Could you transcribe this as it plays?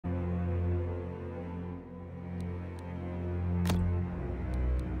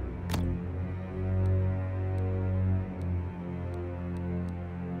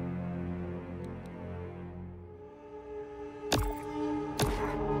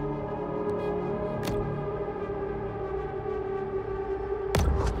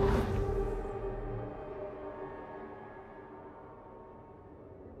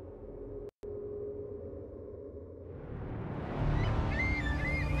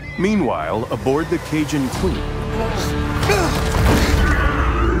Meanwhile, aboard the Cajun Queen,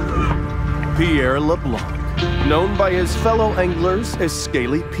 Pierre LeBlanc, known by his fellow anglers as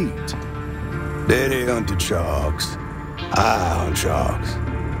Scaly Pete. Daddy hunted sharks. I hunt sharks.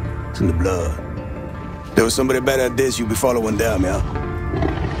 It's in the blood. There was somebody better at this, you be following them, yeah?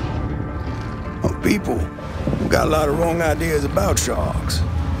 People got a lot of wrong ideas about sharks.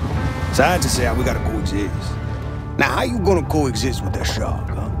 Scientists say we gotta coexist. Now, how you gonna coexist with that shark,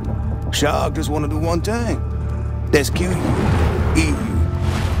 huh? Shark just wanna do one thing. That's kill you, eat you,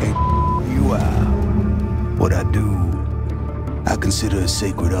 and you out. What I do, I consider a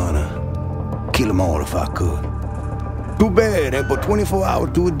sacred honor. Kill them all if I could. Too bad, ain't but 24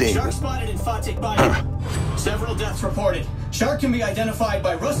 hours to a day. Shark spotted in Fatik Bayou. Several deaths reported. Shark can be identified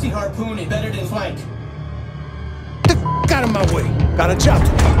by rusty harpoon embedded in flank. Get the f*** out of my way. Got a job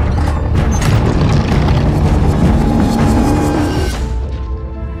to do.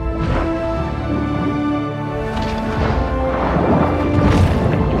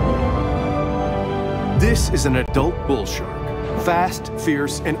 This is an adult bull shark. Fast,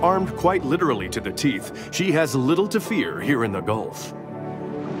 fierce, and armed quite literally to the teeth, she has little to fear here in the Gulf.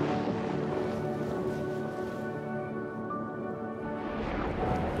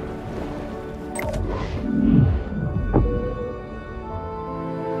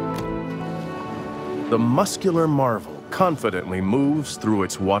 The muscular marvel confidently moves through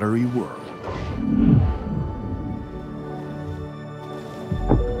its watery world.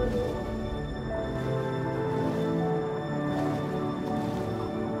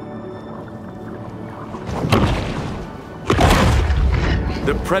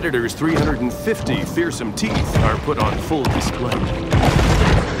 The predator's 350 fearsome teeth are put on full display.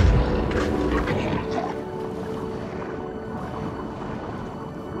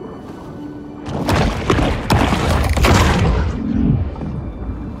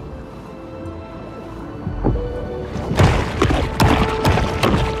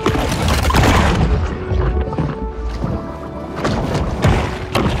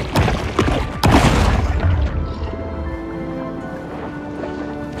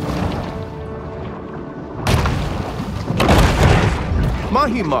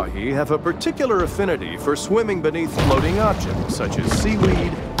 Mahi-mahi have a particular affinity for swimming beneath floating objects, such as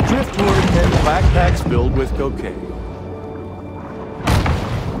seaweed, driftwood, and backpacks filled with cocaine.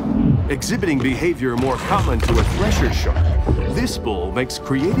 Exhibiting behavior more common to a thresher shark, this bull makes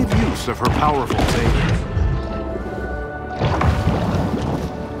creative use of her powerful tail.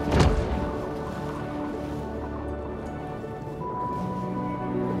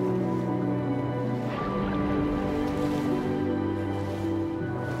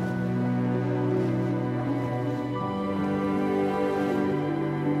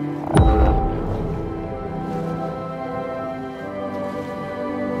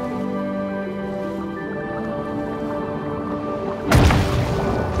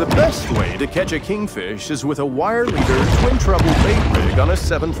 The best way to catch a kingfish is with a wire leader twin treble bait rig on a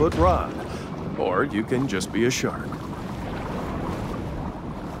 7-foot rod. Or you can just be a shark.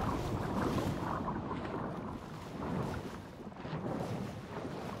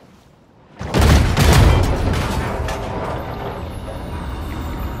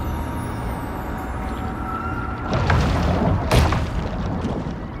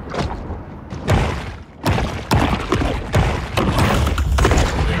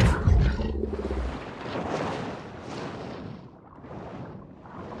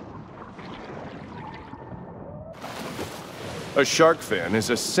 A shark fin is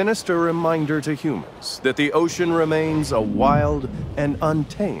a sinister reminder to humans that the ocean remains a wild and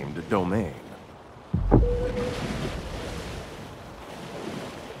untamed domain.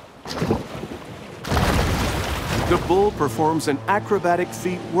 The bull performs an acrobatic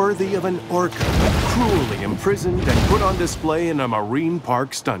feat worthy of an orca, cruelly imprisoned and put on display in a marine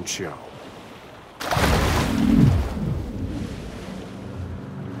park stunt show.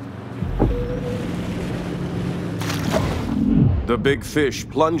 The big fish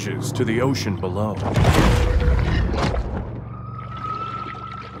plunges to the ocean below.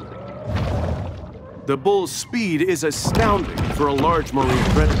 The bull's speed is astounding for a large marine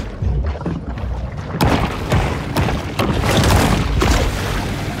predator.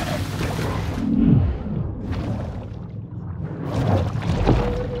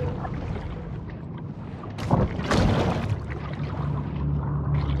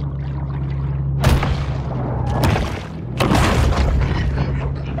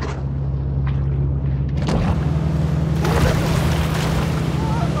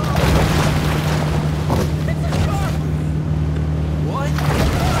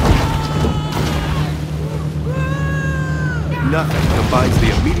 combines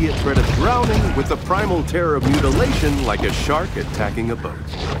the immediate threat of drowning with the primal terror of mutilation like a shark attacking a boat.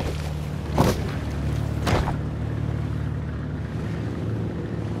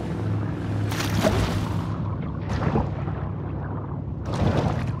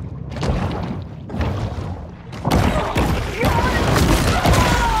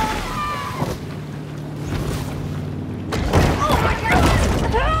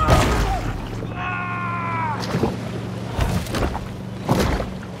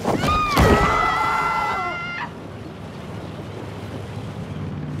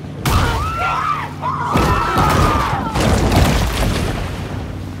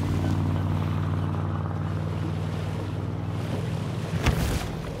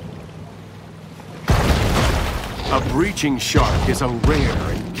 A breaching shark is a rare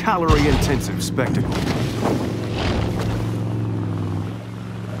and calorie-intensive spectacle.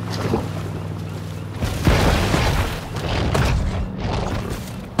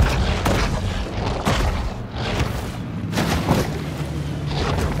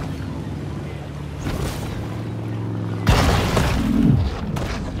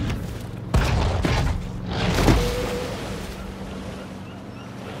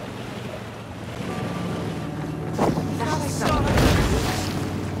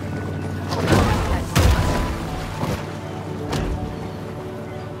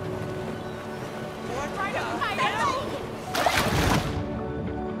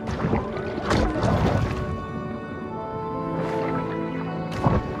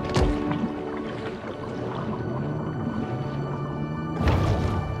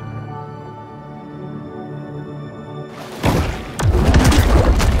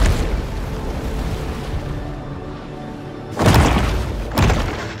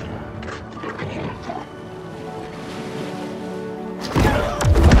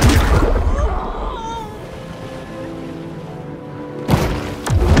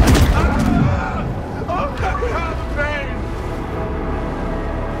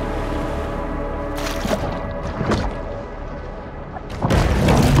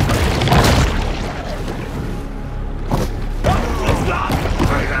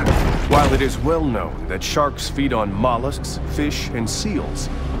 While it is well known that sharks feed on mollusks, fish, and seals,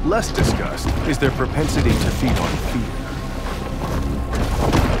 less discussed is their propensity to feed on fear.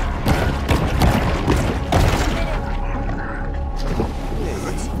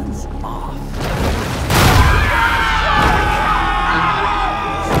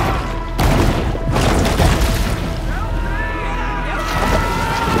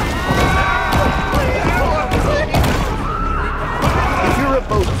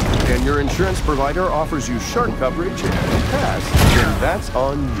 And your insurance provider offers you shark coverage and you pass, then that's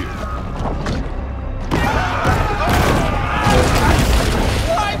on you.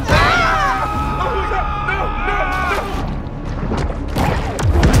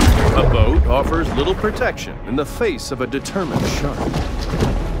 A boat offers little protection in the face of a determined shark.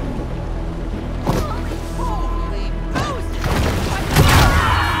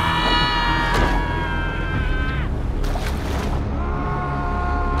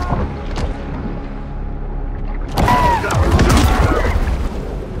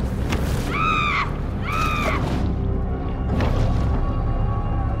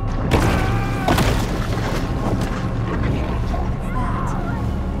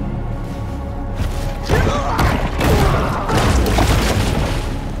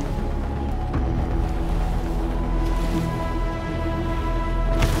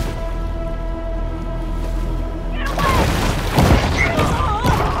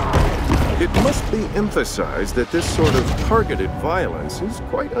 It must be emphasized that this sort of targeted violence is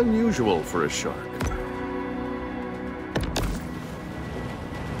quite unusual for a shark.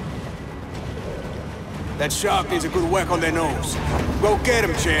 That shark needs a good whack on their nose. Go get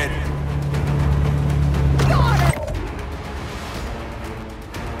him, Chad.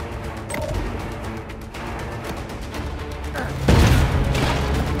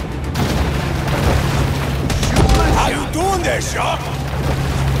 How you doing there, shark?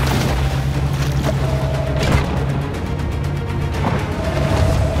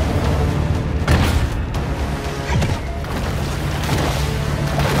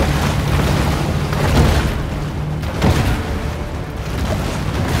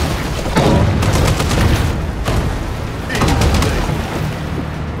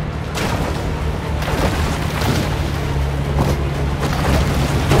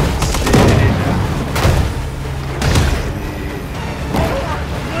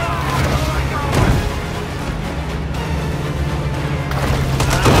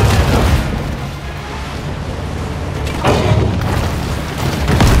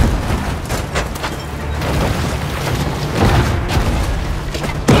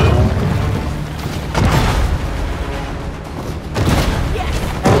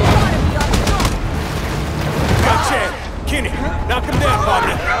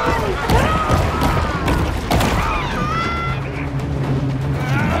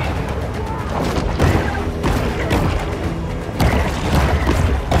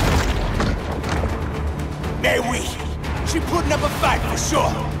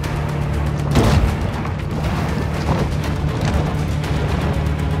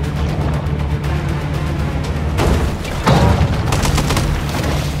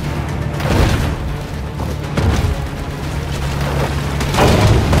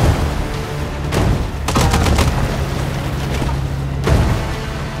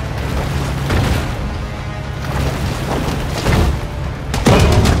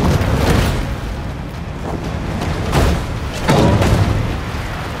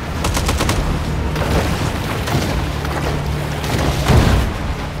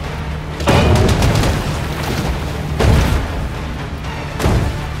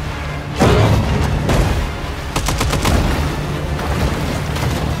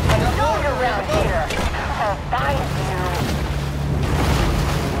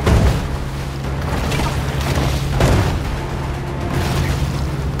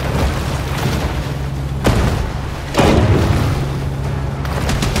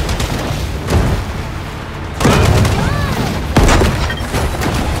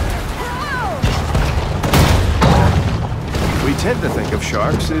 tend to think of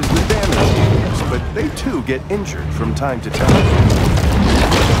sharks as the damage dealers, but they too get injured from time to time.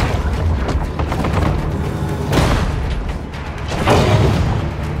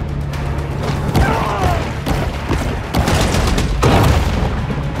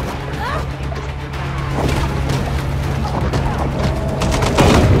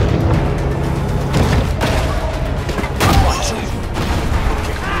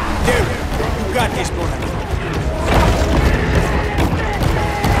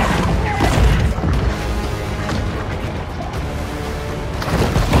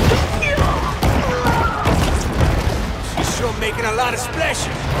 Making a lot of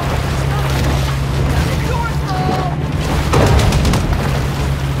splashes.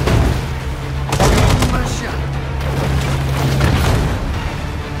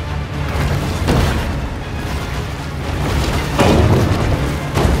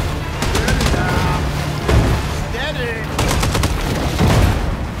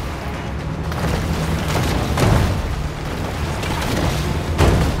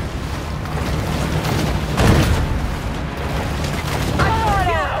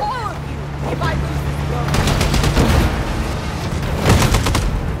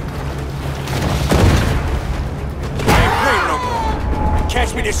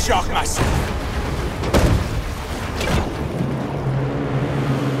 Catch me to shock myself.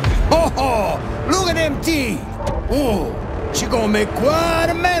 Oh, look at them teeth. Oh, she gonna make quite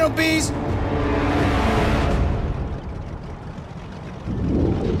a mantelpiece.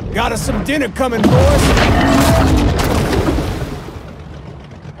 Got us some dinner coming, boys.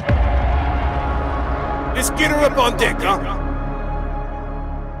 Let's get her up on deck, huh?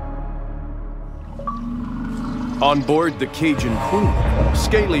 On board the Cajun Queen,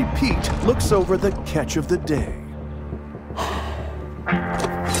 Scaly Pete looks over the catch of the day.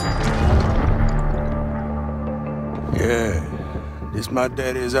 Yeah, this my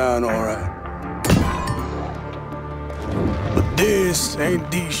daddy's iron, all right. But this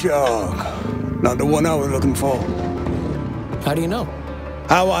ain't the shark. Not the one I was looking for. How do you know?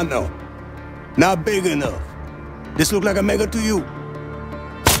 How I know? Not big enough. This look like a mega to you.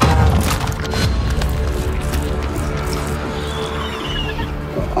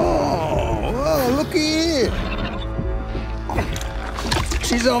 Look here.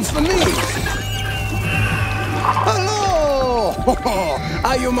 She's on for me. Hello.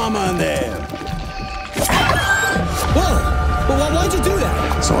 How you mama in there? Whoa! Well, why'd you do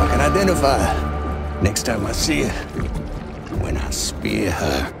that? So I can identify her next time I see her. When I spear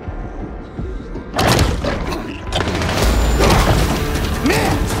her.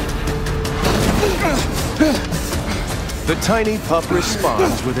 The tiny pup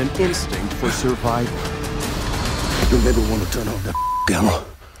responds with an instinct for survival. You'll never want to turn off that camera.